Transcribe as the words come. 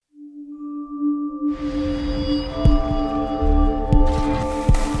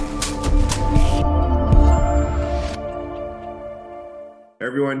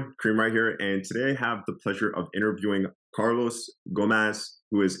everyone, Kareem right here, and today I have the pleasure of interviewing Carlos Gomez,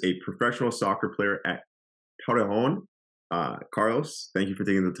 who is a professional soccer player at Torrejón. Carlos, thank you for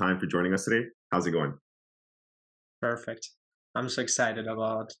taking the time for joining us today. How's it going? Perfect. I'm so excited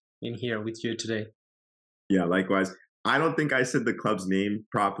about being here with you today. Yeah, likewise. I don't think I said the club's name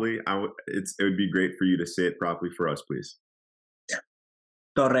properly. It would be great for you to say it properly for us, please.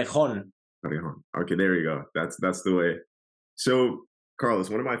 Torrejón. Torrejón. Okay, there you go. That's the way. So,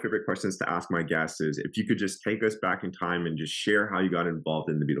 Carlos, one of my favorite questions to ask my guests is if you could just take us back in time and just share how you got involved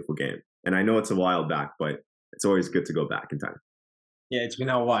in the beautiful game. And I know it's a while back, but it's always good to go back in time. Yeah, it's been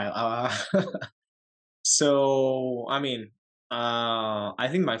a while. So, I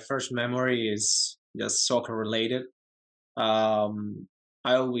think my first memory is just soccer related. I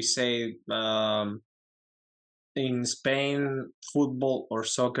always say in Spain, football or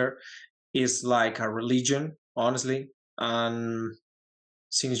soccer is like a religion, honestly. And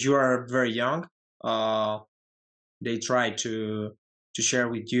since you are very young, uh, they try to share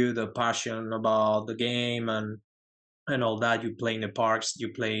with you the passion about the game and all that. You play in the parks,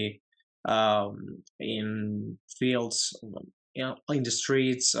 you play in fields, in the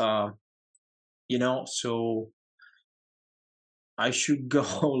streets, so I should go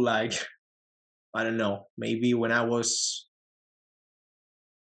like, I don't know, maybe when I was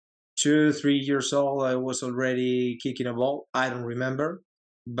 2 3 years old I was already kicking a ball. I don't remember,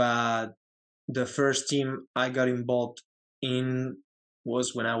 but the first team I got involved in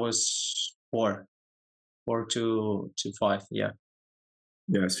was when I was 4 to 5. Yeah.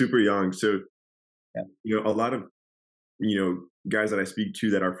 Yeah, super young. So, Yeah. a lot of guys that I speak to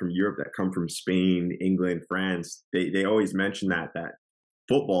that are from Europe that come from Spain, England, France, they always mention that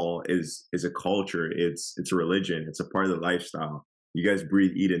football is a culture, it's a religion, it's a part of the lifestyle. You guys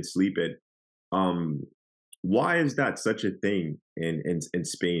breathe, eat, and sleep it. Um, why is that such a thing in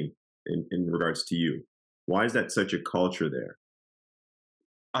Spain in regards to you? Why is that such a culture there?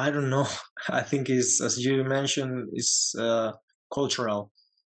 I don't know. I think it's, as you mentioned, it's cultural.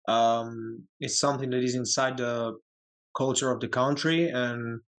 It's something that is inside the culture of the country,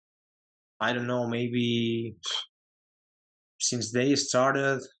 and I don't know. Maybe since they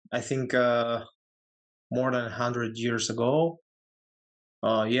started, I think more than 100 years ago.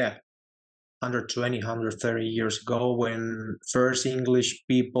 Yeah, 120, 130 years ago, when first English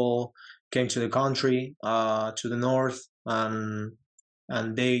people came to the country, to the north, and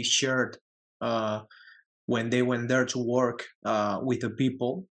they shared when they went there to work with the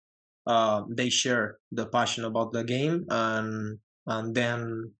people. They share the passion about the game, and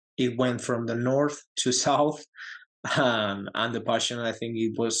then it went from the north to south, and the passion, I think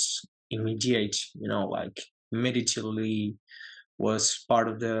it was immediate. Like immediately was part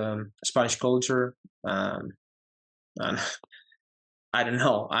of the Spanish culture. And I don't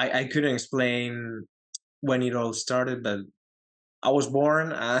know. I couldn't explain when it all started, but I was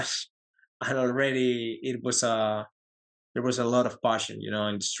born and already there was a lot of passion, in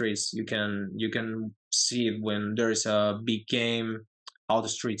the streets. You can see it when there is a big game, how the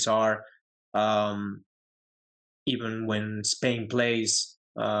streets are. Um, Even when Spain plays,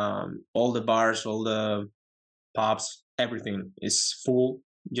 all the bars, all the pubs, everything is full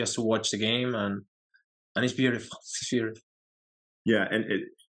just to watch the game, and it's beautiful. It's beautiful. Yeah, and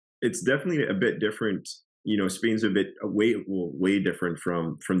it's definitely a bit different. Spain's a bit way different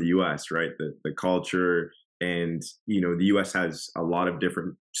from the U.S. Right? The culture, and the U.S. has a lot of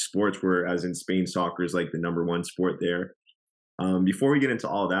different sports, whereas in Spain, soccer is like the number one sport there. Before we get into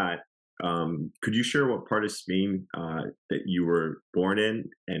all that, could you share what part of Spain that you were born in,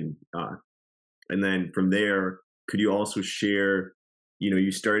 and then from there, could you also share?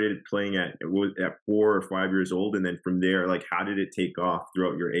 You started playing at 4 or 5 years old, and then from there, like, how did it take off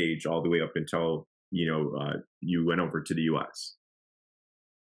throughout your age, all the way up until you went over to the U.S.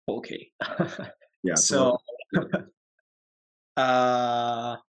 Okay. Yeah, so So,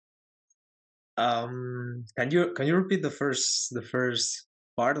 uh, can you repeat the first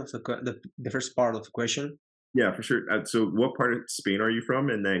part of the first part of the question? yeah, for sure. So, what part of Spain are you from?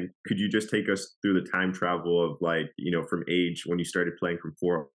 And then, could you just take us through the time travel of, like, from age when you started playing from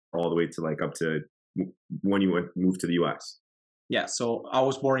four all the way to, like, up to when you moved to the U.S. Yeah. So I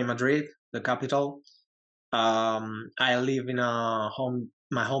was born in Madrid, the capital. I live in a home.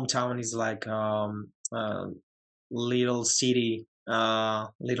 My hometown is like a little city,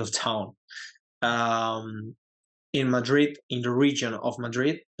 little town. Um, in Madrid, in the region of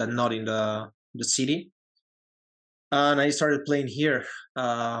Madrid, but not in the city. And I started playing here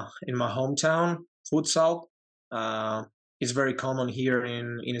in my hometown, futsal. Uh, it's very common here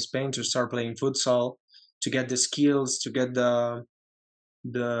in Spain to start playing futsal, to get the skills, to get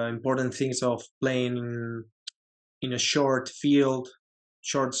the important things of playing in a short field,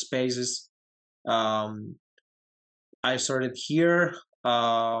 short spaces. Um, I started here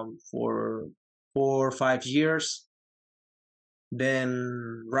for 4 or 5 years.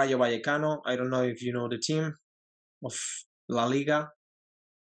 Then Rayo Vallecano. I don't know if you know the team of La Liga.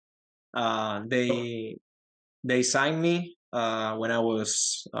 Uh, they they signed me when I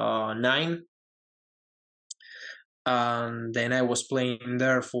was 9, and then I was playing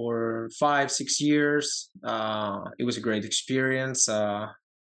there for 5, 6 years. It was a great experience.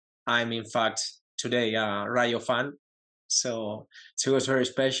 I'm in fact today a Rayo fan, so it was very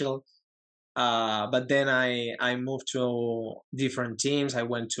special. But then I moved to different teams. I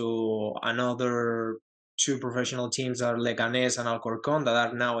went to another two professional teams that are Leganés and Alcorcón that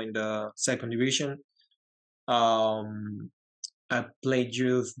are now in the second division. Um, I played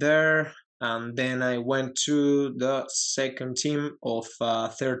youth there, and then I went to the second team of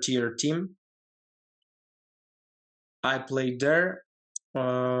third tier team. I played there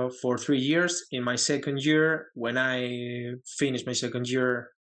for 3 years. In my second year, when I finished my second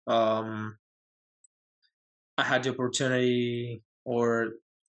year, um, I had the opportunity, or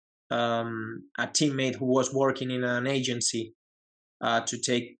a teammate who was working in an agency to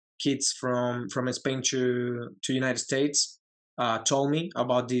take kids from Spain to United States told me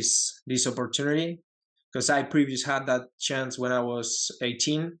about this opportunity, because I previously had that chance when I was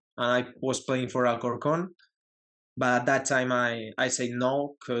 18 and I was playing for Alcorcon, but at that time I said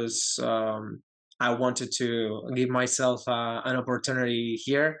no, because I wanted to give myself an opportunity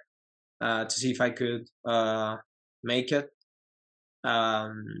here to see if I could make it.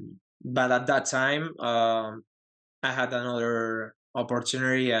 But at that time, I had another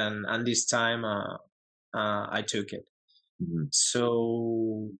opportunity, and this time I took it. Mhm.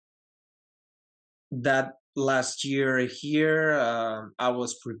 So that last year here, I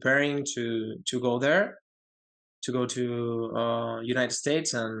was preparing to go there, to go to United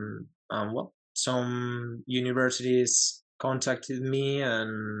States, and well, some universities contacted me,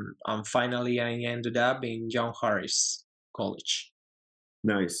 and finally I ended up in John Harris College.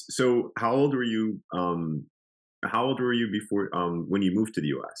 Nice. So how old were you? How old were you before when you moved to the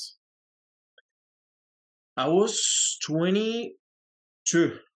U.S.? I was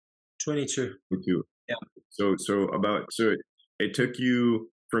 22, 22. Too. Yeah. So it took you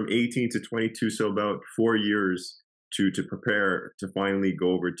from 18 to 22, so about 4 years to prepare to finally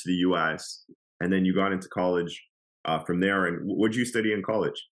go over to the U.S. And then you got into college from there. And what did you study in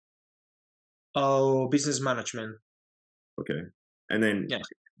college? Oh, business management. Okay, and then Yeah.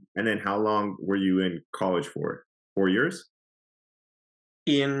 and then how long were you in college for? 4 years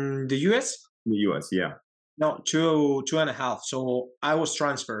In the US? in the U.S. Yeah. No, two and a half. So I was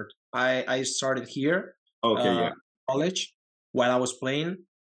transferred. I started here, Okay. uh, Yeah. college, while I was playing,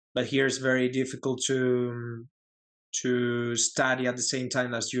 but here it's very difficult to study at the same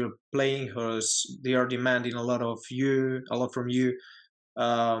time as you're playing, because they are demanding a lot from you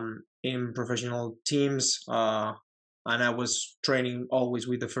in professional teams. And I was training always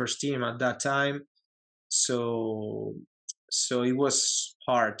with the first team at that time, so it was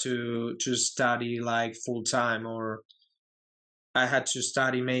hard to study like full time, or I had to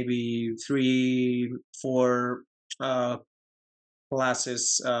study maybe 3 4 uh,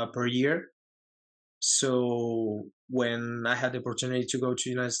 classes per year. So when I had the opportunity to go to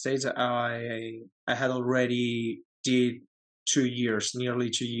United States, I had already did 2 years, nearly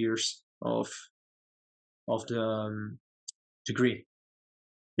 2 years of the degree.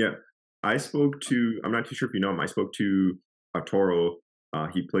 Yeah. I spoke to. I'm not too sure if you know him. I spoke to Toro.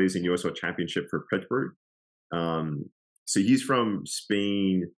 He plays in USL Championship for Pittsburgh. Um, so he's from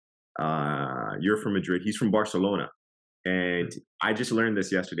Spain. You're from Madrid. He's from Barcelona. And I just learned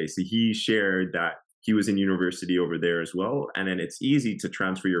this yesterday. So he shared that he was in university over there as well. And then it's easy to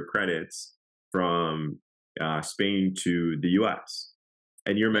transfer your credits from Spain to the US.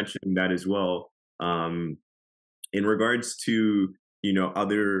 And you're Yeah. mentioning that as well. Um, in regards to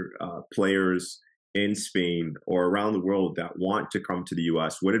other players in Spain or around the world that want to come to the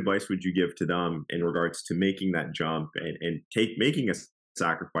US, what advice would you give to them in regards to making that jump and making a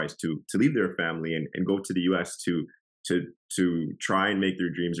sacrifice to leave their family and go to the US to to try and make their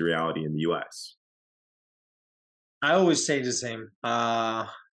dreams a reality in the US? I always say the same.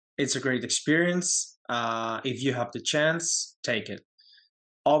 It's a great experience. If you have the chance, take it.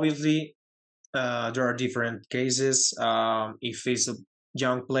 Obviously, there are different cases. If it's a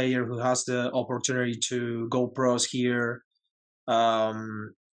young player who has the opportunity to go pros here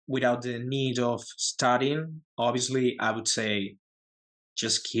um, without the need of studying, obviously, I would say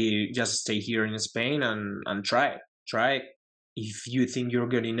just stay here in Spain and try it. Try it. if you think you're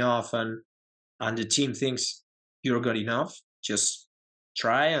good enough and the team thinks you're good enough, just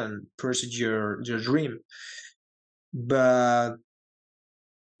try and pursue your dream. But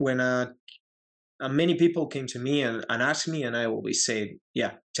when many people came to me and asked me, and I always say,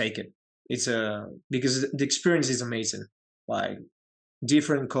 yeah, take it. It's a because the experience is amazing. Like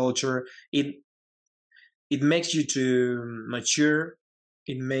different culture, it makes you to mature.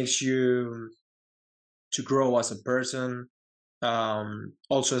 It makes you to grow as a person,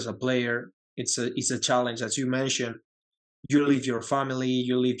 also as a player. It's a challenge, as you mentioned. You leave your family,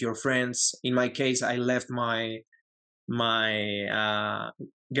 you leave your friends. In my case, I left my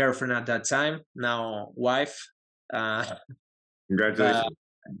girlfriend at that time, now wife. Uh, but Congratulations.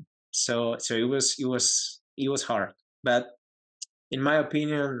 so it was hard, but in my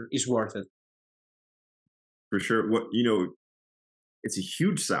opinion, it's worth it. For sure. What you know, it's a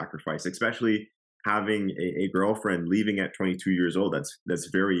huge sacrifice, especially having a girlfriend leaving at 22 years old. That's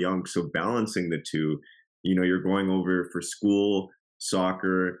very young. So balancing the two, you're going over for school,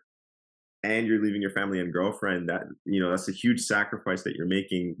 soccer, and you're leaving your family and girlfriend. That's a huge sacrifice that you're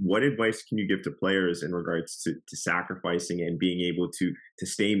making. What advice can you give to players in regards to sacrificing and being able to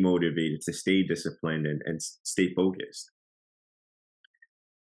stay motivated, to stay disciplined, and stay focused?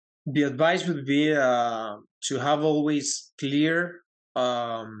 The advice would be to have always clear,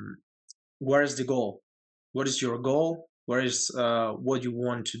 um, where is the goal, what is your goal, where is what you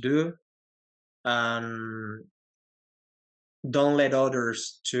want to do, and don't let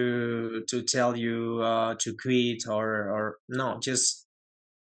others to tell you to quit, or no, just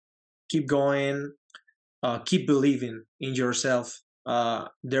keep going, keep believing in yourself.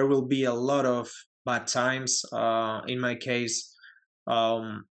 There will be a lot of bad times. In my case,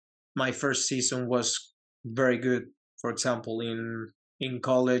 um, my first season was very good. For example, in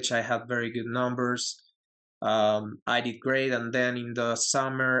college, I had very good numbers. I did great, and then in the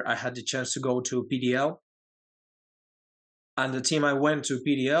summer, I had the chance to go to PDL. And the team I went to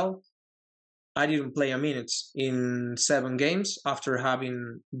PDL, I didn't play a minute in 7 games after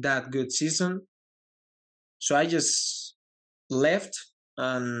having that good season. So I just left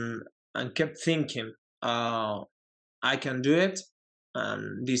and kept thinking, uh, I can do it,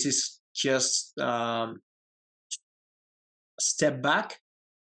 and this is just a step back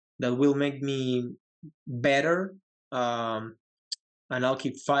that will make me better, um, and I'll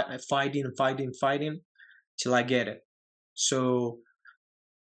keep fighting till I get it. So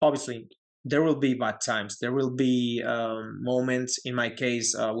obviously there will be bad times, there will be moments. In my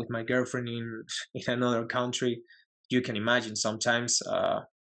case, with my girlfriend in another country, you can imagine sometimes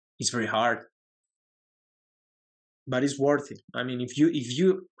it's very hard, but it's worth it. I mean, if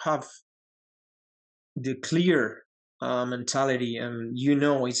you have the clear mentality, and you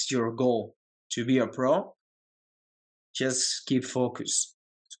know it's your goal to be a pro, just keep focused,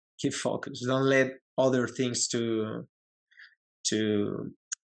 don't let other things to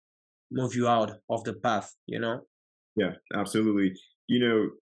move you out of the path. Yeah, absolutely. You know,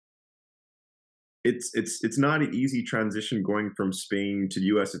 it's not an easy transition going from Spain to the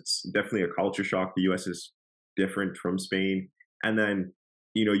US. It's definitely a culture shock. The US is different from Spain. And then,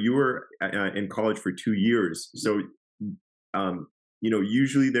 you were in college for 2 years. So,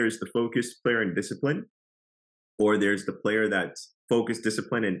 usually there's the focused player and discipline, or there's the player that's focused,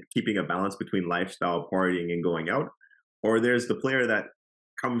 discipline, and keeping a balance between lifestyle, partying, and going out. Or there's the player that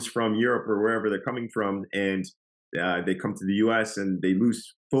comes from Europe or wherever they're coming from, and they come to the US and they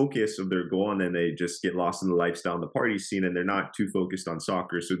lose focus of their goal, and then they just get lost in the lifestyle and the party scene, and they're not too focused on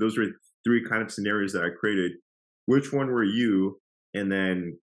soccer. So those were three kind of scenarios that I created. Which one were you? And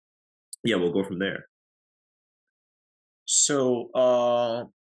then, yeah, we'll go from there. So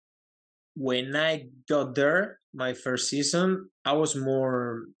when I got there, my first season, I was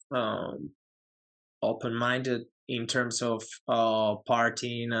more open-minded in terms of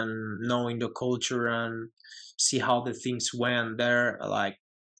partying and knowing the culture and see how the things went there. Like,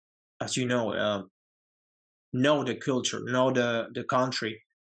 as you know the culture, know the country.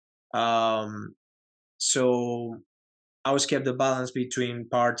 Um, so I was kept the balance between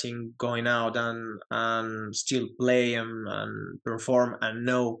partying, going out, and still play and perform, and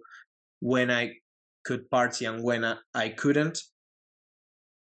know when I could party and when I couldn't.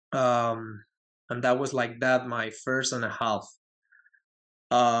 Um, and that was like that my first and a half.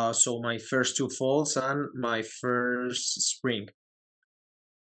 So my first two falls and my first spring.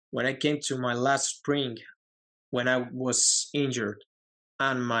 When I came to my last spring, when I was injured,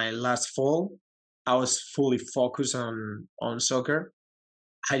 and my last fall, I was fully focused on soccer.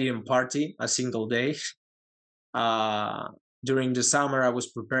 I didn't party a single day. Uh, During the summer, I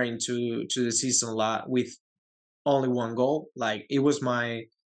was preparing to the season with only one goal. Like it was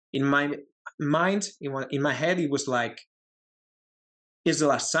in my mind, in my head, it was like, it's the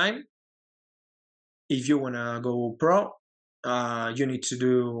last time. If you wanna go pro, you need to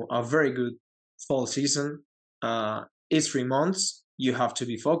do a very good fall season. It's 3 months. You have to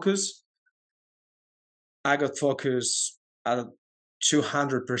be focused. I got focused at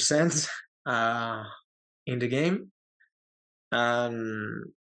 200% uh, in the game, and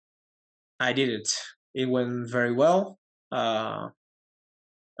I did it. It went very well. Uh,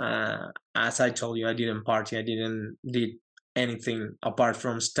 as I told you, I didn't party. I didn't did anything apart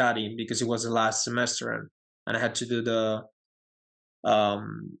from studying because it was the last semester, and I had to do the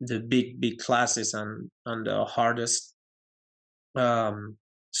big classes and the hardest. Um,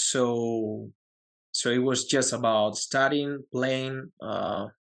 so so it was just about studying, playing.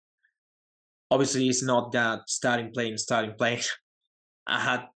 Obviously, it's not that studying, playing, studying, playing. I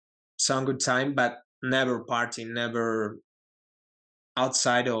had some good time, but never partying, never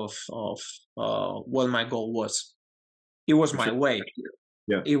outside of what my goal was. It was For my sure. way.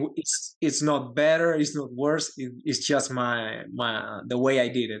 Yeah, It's not better. It's not worse. It's just my the way I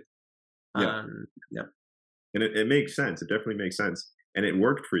did it. yeah. And yeah. And it makes sense. It definitely makes sense. And it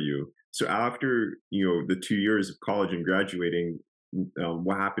worked for you. So after, the 2 years of college and graduating,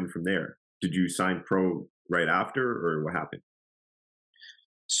 what happened from there? Did you sign pro right after, or what happened?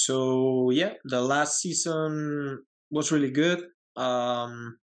 So yeah, the last season was really good.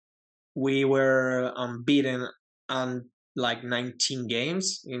 We were unbeaten on like 19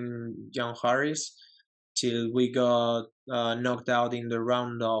 games in Young Harris till we got knocked out in the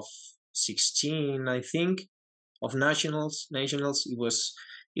round of 16, I think, of nationals.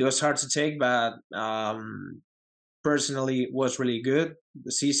 It was hard to take, but personally, it was really good.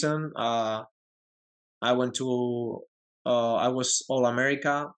 The season. I went to. I was All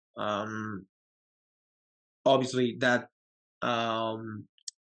America. Obviously, that um,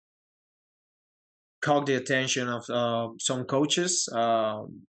 caught the attention of some coaches.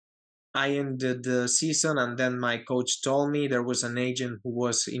 I ended the season, and then my coach told me there was an agent who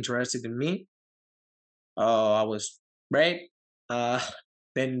was interested in me. I was great. Uh,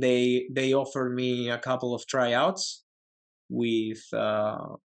 then they offered me a couple of tryouts with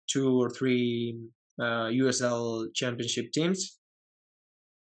two or three USL Championship teams.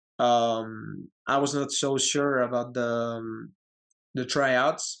 I was not so sure about the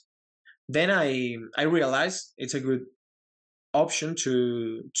tryouts. Then I realized it's a good option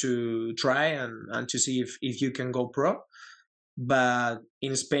to try and to see if you can go pro. But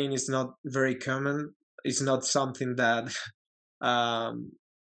in Spain, it's not very common. It's not something that um,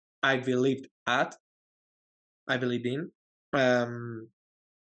 I believed at. I believed in. Um,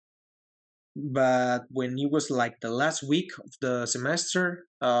 but when it was like the last week of the semester,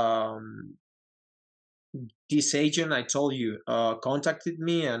 this agent I told you contacted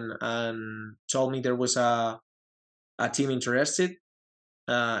me and told me there was a team interested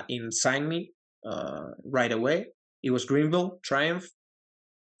in signing me right away. It was Greenville Triumph,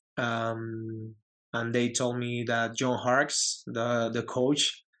 um, and they told me that John Harks, the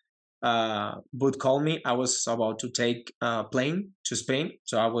coach, would call me. I was about to take a plane to Spain,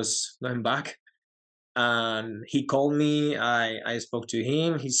 so I was going back, and he called me. I spoke to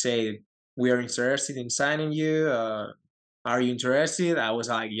him. He said, "We are interested in signing you. Are you interested?" I was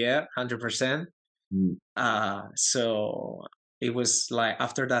like, "Yeah, 100%." Mm. So it was like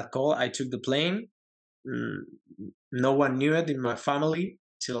after that call, I took the plane. Mm, no one knew it in my family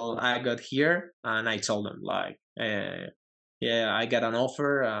till I got here, and I told them like, "Yeah, I got an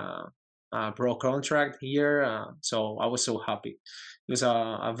offer, a pro contract here." So I was so happy. It was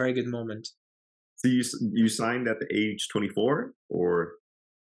a very good moment. So you signed at the age 24, or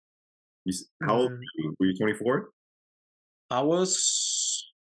how old Mm, were you? Were you 24? I was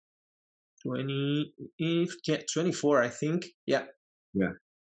 20, yeah, 24, I think. Yeah, Yeah.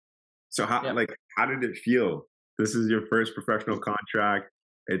 So how yeah. like how did it feel? This is your first professional contract.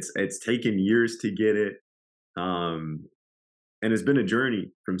 It's taken years to get it. Um, and it's been a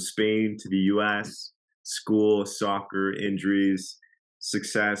journey from Spain to the US, school, soccer, injuries,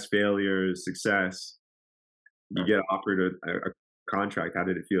 success, failures, success. You get offered a contract. How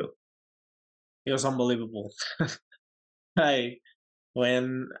did it feel? It was unbelievable. I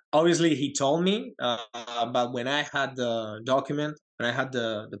when obviously he told me, but when I had the document, when I had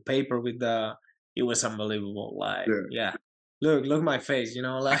the paper with it was unbelievable. Like, Yeah. yeah, look my face,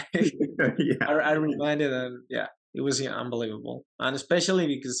 like Yeah. I reminded, and yeah, it was, yeah, unbelievable, and especially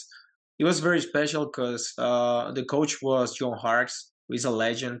because it was very special because the coach was John Harks, who is a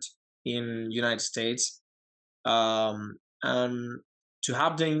legend in United States, and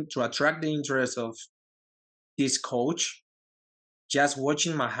to attract the interest of this coach, just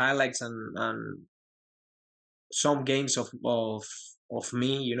watching my highlights and some games of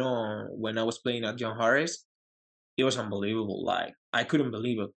me, when I was playing at John Harris, it was unbelievable. Like I couldn't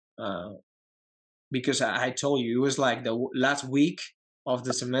believe it because I told you it was like the last week of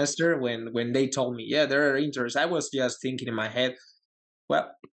the semester when they told me, yeah, there are interests. I was just thinking in my head,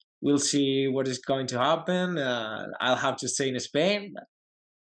 well, we'll see what is going to happen. I'll have to stay in Spain,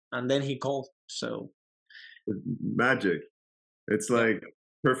 and then he called. So Magic. It's yeah, like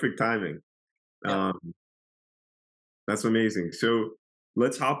perfect timing. yeah. Um, that's amazing. So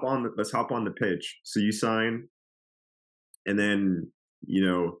let's hop on the pitch. So you sign, and then you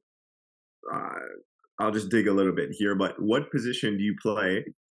know uh, I'll just dig a little bit here. But what position do you play,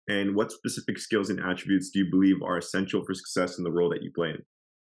 and what specific skills and attributes do you believe are essential for success in the role that you play in?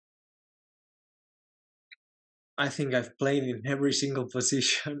 I think I've played in every single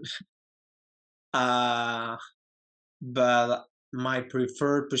position. uh, but my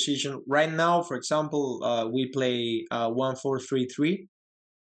preferred position right now, for example, we play 1-4-3-3,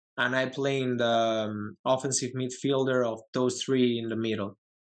 and I play in the offensive midfielder of those three in the middle.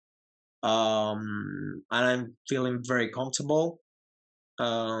 And I'm feeling very comfortable.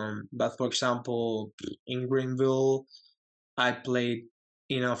 But for example, in Greenville, I played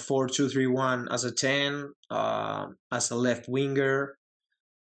in a 4-2-3-1 as a 10, as a left winger.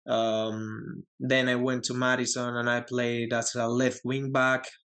 Then I went to Madison and I played as a left wing back.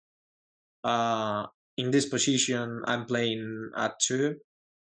 Uh, in this position, I'm playing at two.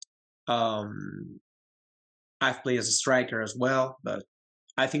 Um, I've played as a striker as well, but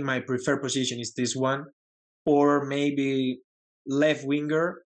I think my preferred position is this one, or maybe left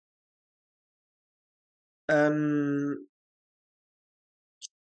winger. Um,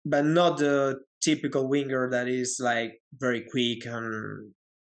 but not the typical winger that is like very quick, and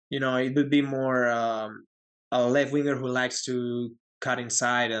it would be more a left winger who likes to cut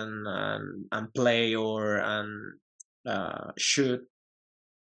inside and play or and shoot.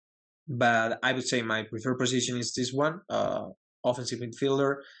 But I would say my preferred position is this one, offensive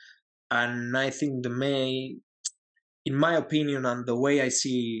midfielder. And I think in my opinion and the way I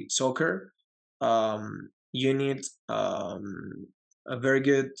see soccer, you need a very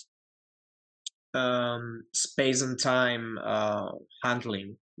good space and time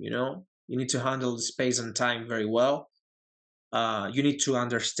handling. You need to handle the space and time very well. You need to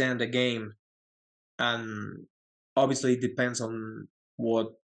understand the game, and obviously it depends on what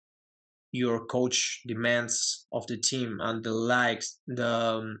your coach demands of the team and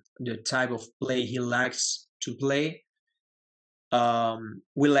the type of play he likes to play.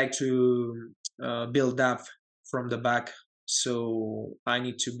 We like to build up from the back, so I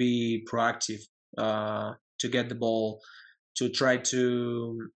need to be proactive to get the ball, to try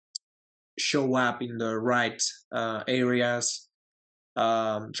to show up in the right areas,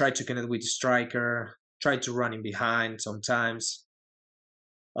 try to connect with the striker, try to run in behind sometimes.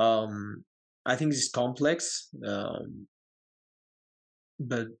 Um, I think this is complex,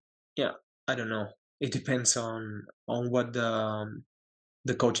 but yeah, I don't know. It depends on what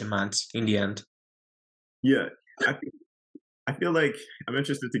the coach demands in the end. Yeah, I I feel like I'm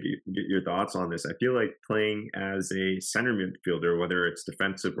interested to get your thoughts on this. I feel like playing as a center midfielder, whether it's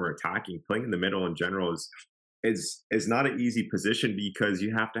defensive or attacking, playing in the middle in general is not an easy position because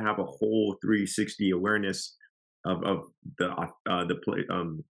you have to have a whole 360 awareness of the play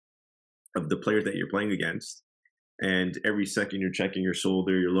of the players that you're playing against. And every second you're checking your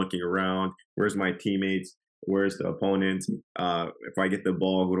shoulder, you're looking around. Where's my teammates? Where's the opponent? If I get the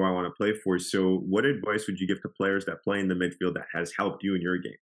ball, who do I want to play for? So, what advice would you give to players that play in the midfield that has helped you in your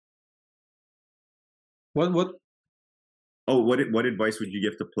game? What? Oh, what advice would you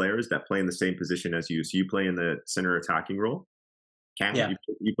give to players that play in the same position as you? So you play in the center attacking role. Cam, Yeah,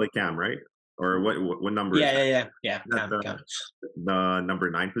 you play Cam, right? Or what number is yeah, that? yeah, yeah, yeah. Is that Come. the number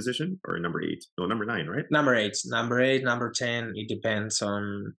 9 position or number 8? No, number 9, right? Number eight, number eight, number 10. It depends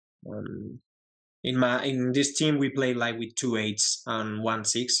on. In this team we play like with two eights and one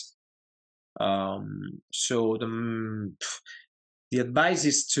six. So the advice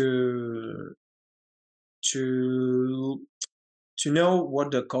is to to know what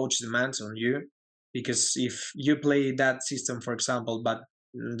the coach demands on you, because if you play that system, for example, but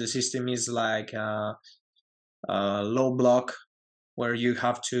the system is like a low block where you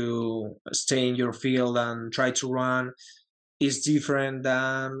have to stay in your field and try to run, is different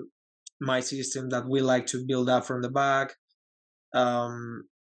than my system that we like to build up from the back. um,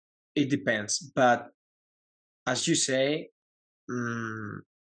 it depends, but as you say, um,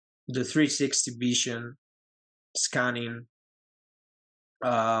 the 360 vision, scanning,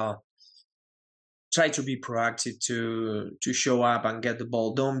 uh, try to be proactive to show up and get the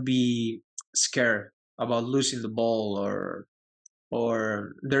ball. Don't be scared about losing the ball,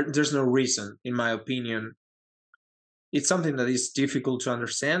 or there's no reason, in my opinion. It's something that is difficult to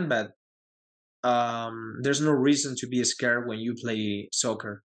understand, but there's no reason to be scared when you play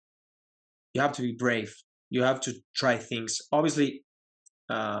soccer. You have to be brave. You have to try things. Obviously,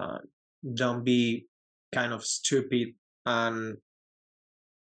 uh, don't be kind of stupid and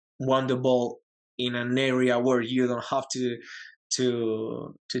want the ball in an area where you don't have to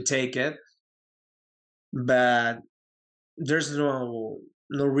take it. But there's no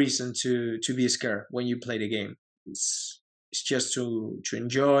reason to be scared when you play the game. It's just to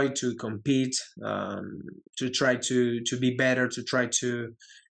enjoy, to compete, to try to be better, to try to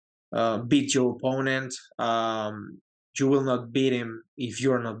beat your opponent. You will not beat him if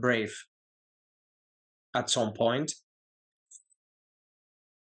you're not brave at some point.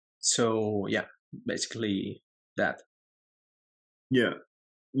 So yeah, basically that. Yeah,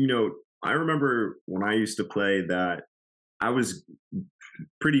 I remember when I used to play that I was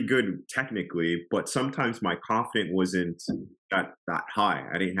pretty good technically, but sometimes my confidence wasn't that high.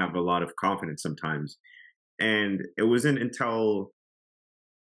 I didn't have a lot of confidence sometimes. And it wasn't until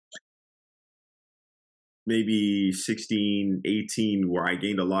maybe 16, 18 where I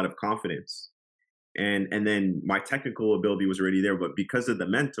gained a lot of confidence. And then my technical ability was already there, but because of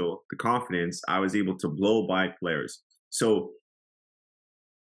the confidence, I was able to blow by players. So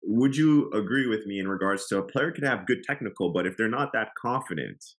would you agree with me in regards to a player could have good technical, but if they're not that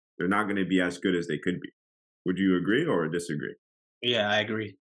confident, they're not going to be as good as they could be? Would you agree or disagree? Yeah, I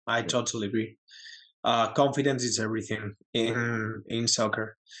agree. I Yeah. totally agree. Confidence is everything in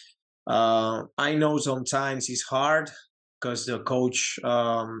soccer. I know sometimes it's hard because the coach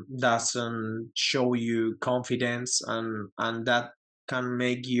doesn't show you confidence, and that can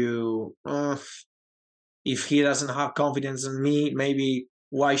make you. If he doesn't have confidence in me, maybe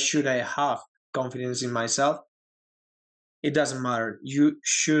why should I have confidence in myself? It doesn't matter. You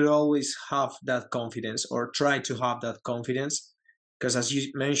should always have that confidence, or try to have that confidence, because as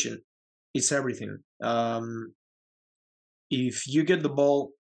you mentioned, it's everything. If you get the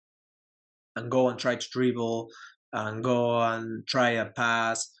ball and go and try to dribble and go and try a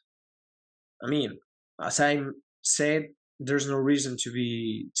pass, I mean, as I said, there's no reason to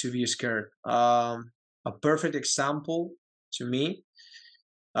be scared. A perfect example to me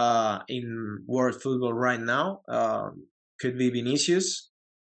in world football right now could be Vinicius.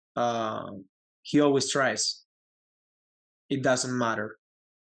 He always tries. It doesn't matter.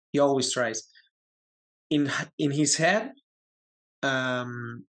 He always tries. In his head,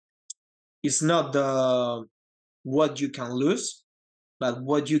 um, it's not the what you can lose, but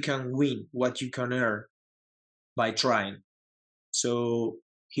what you can win, what you can earn by trying. So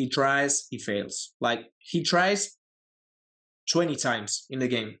he tries, he fails. Like he tries 20 times in the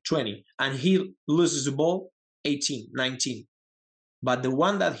game, 20, and he loses the ball 18, 19. But the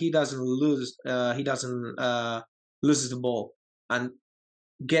one that he doesn't loses the ball and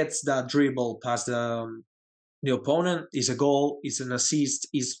gets that dribble past the opponent, is a goal, is an assist,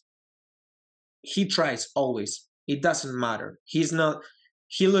 is he tries always. It doesn't matter. He's not.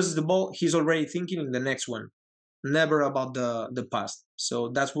 He loses the ball. He's already thinking in the next one, never about the past. So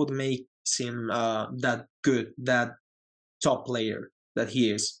that's what makes him that good, that top player that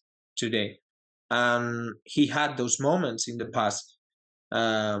he is today. And he had those moments in the past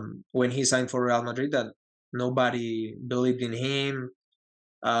when he signed for Real Madrid that nobody believed in him.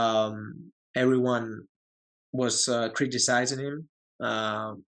 Everyone was criticizing him.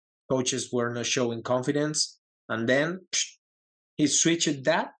 Coaches were not showing confidence, and then he switched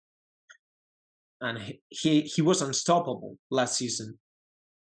that, and he was unstoppable last season.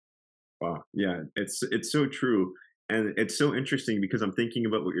 Wow. Yeah, it's so true, and it's so interesting because I'm thinking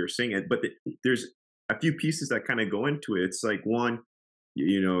about what you're saying, but there's a few pieces that kind of go into it. It's like one,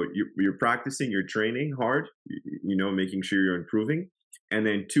 you're practicing, you're training hard, making sure you're improving, and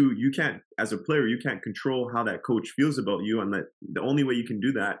then two, you can't as a player, you can't control how that coach feels about you, and that the only way you can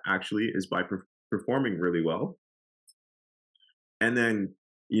do that actually is by performing really well. And then,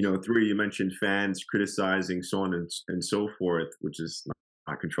 three, you mentioned fans criticizing, so on and so forth, which is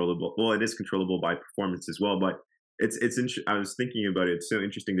not controllable. Well, it is controllable by performance as well, but I was thinking about it. It's so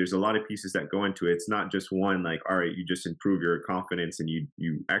interesting. There's a lot of pieces that go into it. It's not just one, like, all right, you just improve your confidence and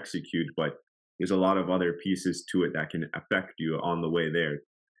you execute, but there's a lot of other pieces to it that can affect you on the way there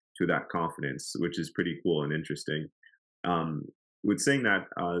to that confidence, which is pretty cool and interesting. Um, with saying that,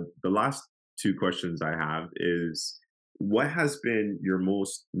 the last two questions I have is what has been your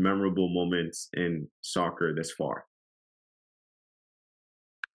most memorable moments in soccer this far?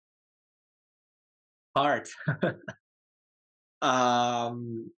 Hard. Do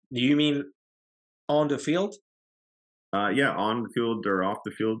you mean on the field? Yeah, on the field or off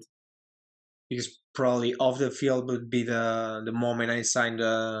the field. Because probably off the field would be the moment I signed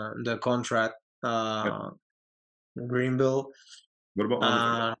the contract. Yep. Uh, Greenville. What about on the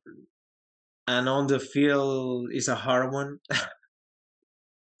field? Uh, and on the field is a hard one.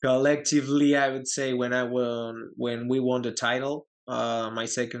 Collectively, I would say when we won the title, my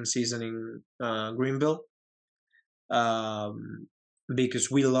second season in Greenville, um, because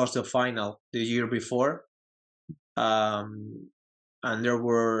we lost the final the year before, um, and there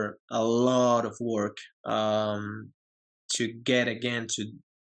were a lot of work to get again to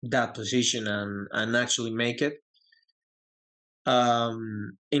that position and actually make it.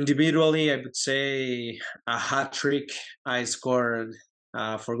 Individually, I would say a hat trick I scored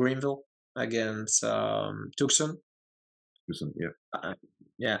for Greenville against Tucson. Yeah. Uh,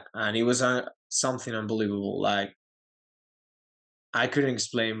 yeah, and it was something unbelievable. Like I couldn't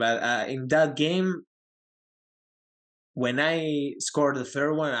explain, but in that game, when I scored the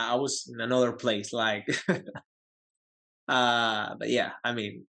third one, I was in another place. Like, but yeah, I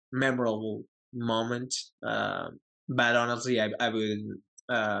mean, memorable moment. But honestly, um,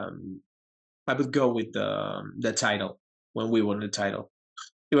 I would go with the title when we won the title.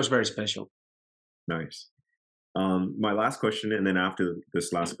 It was very special. Nice. My last question, and then after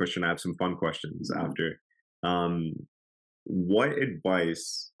this last question, I have some fun questions after. Um, what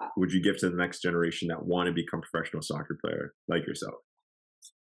advice would you give to the next generation that want to become professional soccer player like yourself?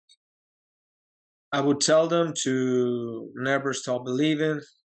 I would tell them to never stop believing,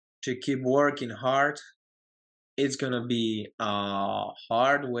 to keep working hard. It's gonna be a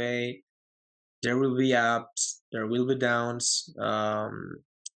hard way. There will be ups, there will be downs.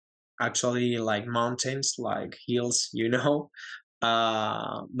 Actually, like mountains, like hills, you know.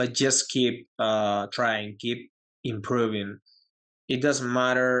 But just keep trying, keep improving. It doesn't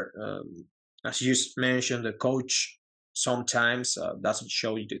matter, as you mentioned, the coach sometimes doesn't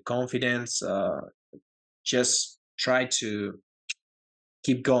show you the confidence. Just try to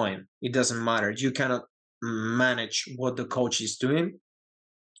keep going. It doesn't matter. You cannot manage what the coach is doing.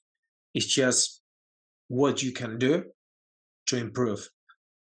 It's just what you can do to improve.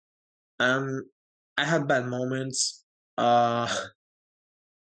 And I had bad moments. I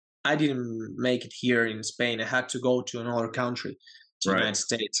didn't make it here in Spain. I had to go to another country, to the Right. United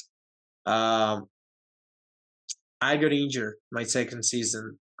States. Um, I got injured my second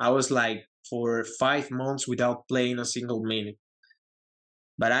season. I was like for 5 months without playing a single minute.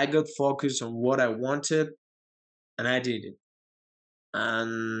 But I got focused on what I wanted and I did it.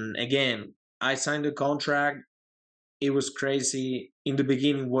 And again, I signed the contract. It was crazy. In the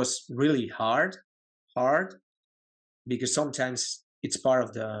beginning was really hard because sometimes it's part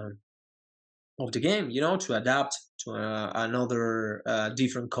of the game, to adapt to another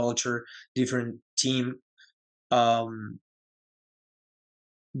different culture, different team. Um,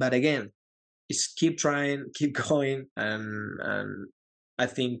 but again, it's keep trying, keep going, and I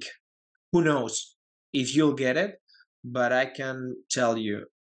think who knows if you'll get it. But I can tell you,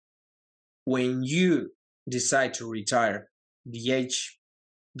 when you decide to retire, the age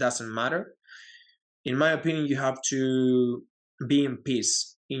doesn't matter. In my opinion, you have to be in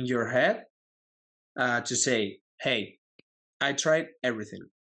peace in your head to say, "Hey, I tried everything.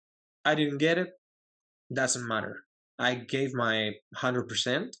 I didn't get it. Doesn't matter. I gave my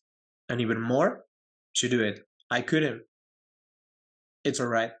 100% and even more to do it. I couldn't. It's all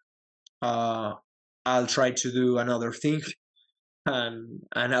right. Uh, I'll try to do another thing, and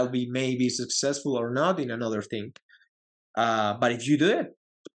I'll be maybe successful or not in another thing. But if you do it,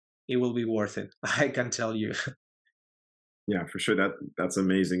 it will be worth it. I can tell you." Yeah, for sure. That's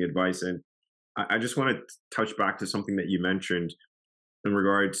amazing advice. And I just want to touch back to something that you mentioned in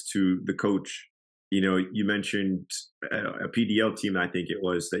regards to the coach. You mentioned a PDL team, I think it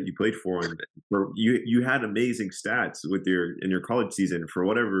was, that you played for, and where you had amazing stats with your college season. For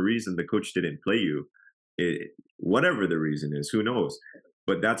whatever reason, the coach didn't play you. Whatever the reason is, who knows?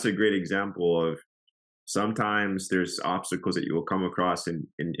 But that's a great example of sometimes there's obstacles that you will come across in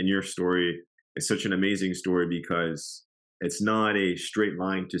your story. It's such an amazing story because it's not a straight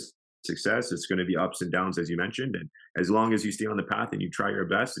line to success. It's going to be ups and downs, as you mentioned. And as long as you stay on the path and you try your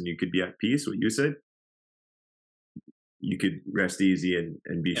best and you could be at peace, what you said, you could rest easy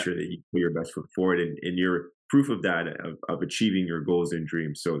and be Yeah. sure that you put your best foot forward. And you're proof of that, of achieving your goals and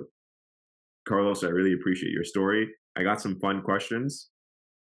dreams. So, Carlos, I really appreciate your story. I got some fun questions,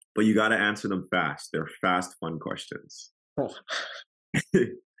 but you got to answer them fast. They're fast, fun questions. Oh,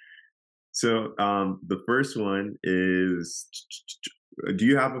 So the first one is Do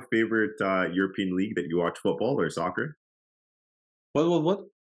you have a favorite European league that you watch football or soccer? What?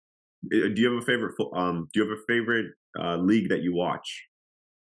 Do you have a favorite? Do you have a favorite league that you watch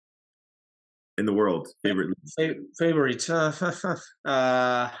in the world? Favorite league? Favorites?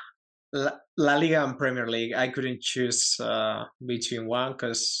 La Liga and Premier League. I couldn't choose between one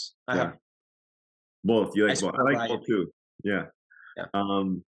because Yeah, both. You I like both? I support like both Bayern. too. Yeah. Yeah.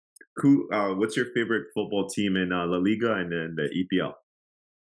 Um, who? What's your favorite football team in La Liga and then the EPL?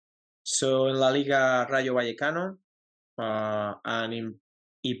 So in La Liga, Rayo Vallecano, and in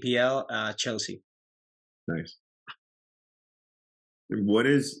EPL, Chelsea. Nice. What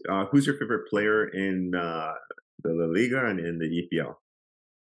is who's your favorite player in the La Liga and in the EPL?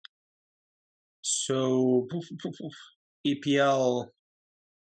 So EPL,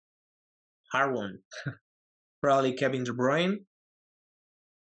 hard one. Probably Kevin De Bruyne.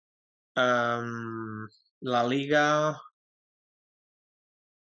 Um, La Liga.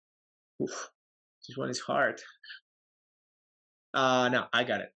 Oof, this one is hard. No, I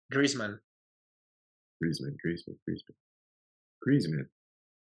got it. Griezmann. Griezmann.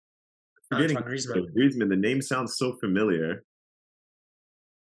 Forgetting Antoine Griezmann. Griezmann. The name sounds so familiar.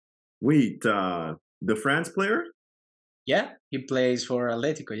 Wait, the France player? Yeah, he plays for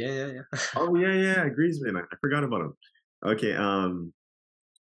Atletico. Yeah. Oh yeah, Griezmann. I forgot about him. Okay,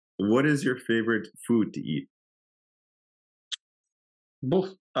 what is your favorite food to eat? Boof.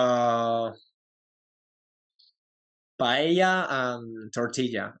 Paella and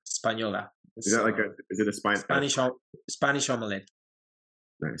tortilla española. Is It's that like a is it a Spanish Spanish omelette.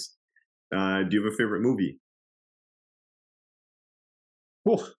 nice. Do you have a favorite movie?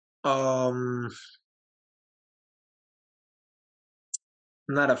 Oof. Um,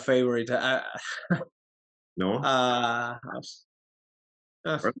 Not a favorite. No? Uh, uh,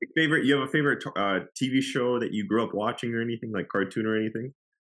 Or like favorite you have a favorite TV show that you grew up watching or anything, like cartoon or anything?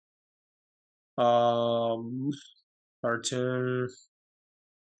 um, Cartoon.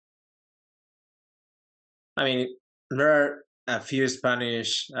 I mean, there are a few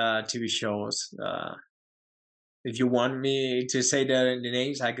Spanish TV shows. If you want me to say the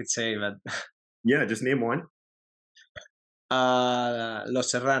names, I could say, but Yeah, just name one.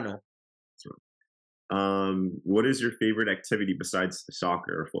 Los Serrano. What is your favorite activity besides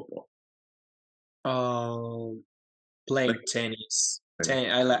soccer or football? Um, Like Playing tennis.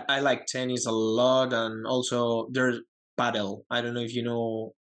 tennis. I like tennis a lot, and also there's paddle. I don't know if you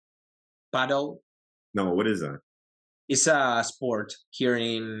know paddle. No, what is that? It's a sport here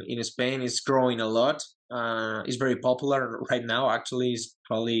in Spain. It's growing a lot. It's very popular right now. Actually, it's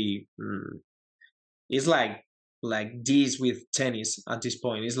probably it's like this with tennis at this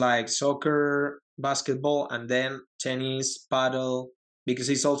point. It's like soccer, basketball, and then tennis, paddle. Because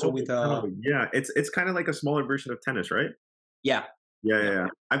it's also Oh, with yeah, it's kind of like a smaller version of tennis, right? yeah, yeah. Yeah.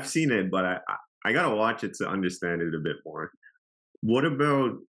 I've seen it, but I gotta watch it to understand it a bit more. What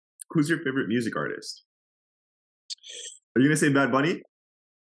about who's your favorite music artist? Are you gonna say Bad Bunny?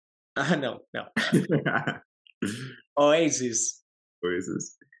 No. Oasis,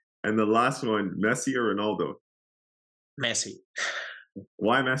 Oasis. And the last one, Messi or Ronaldo? Messi.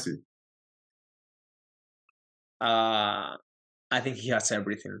 Why Messi? Uh, I think he has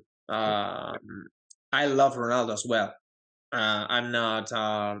everything. I love Ronaldo as well. I'm not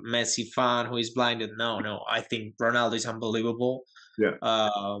a Messi fan who is blinded. No. I think Ronaldo is unbelievable. Yeah,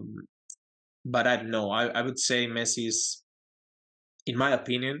 Um, but I don't know. I would say Messi is, in my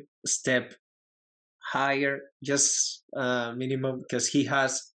opinion, a step higher, just minimum, because he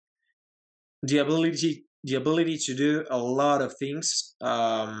has the ability to do a lot of things.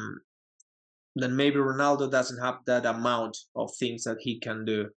 Then maybe Ronaldo doesn't have that amount of things that he can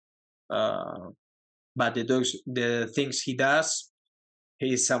do. Uh, but the things he does,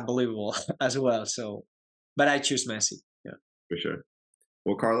 he's unbelievable as well. So, but I choose Messi. Yeah, for sure.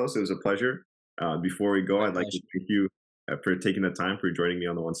 Well, Carlos, it was a pleasure. Before we go, my I'd like to pleasure. thank you for taking the time for joining me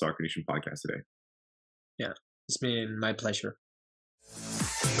on the One Soccer Nation podcast today. Yeah, it's been my pleasure.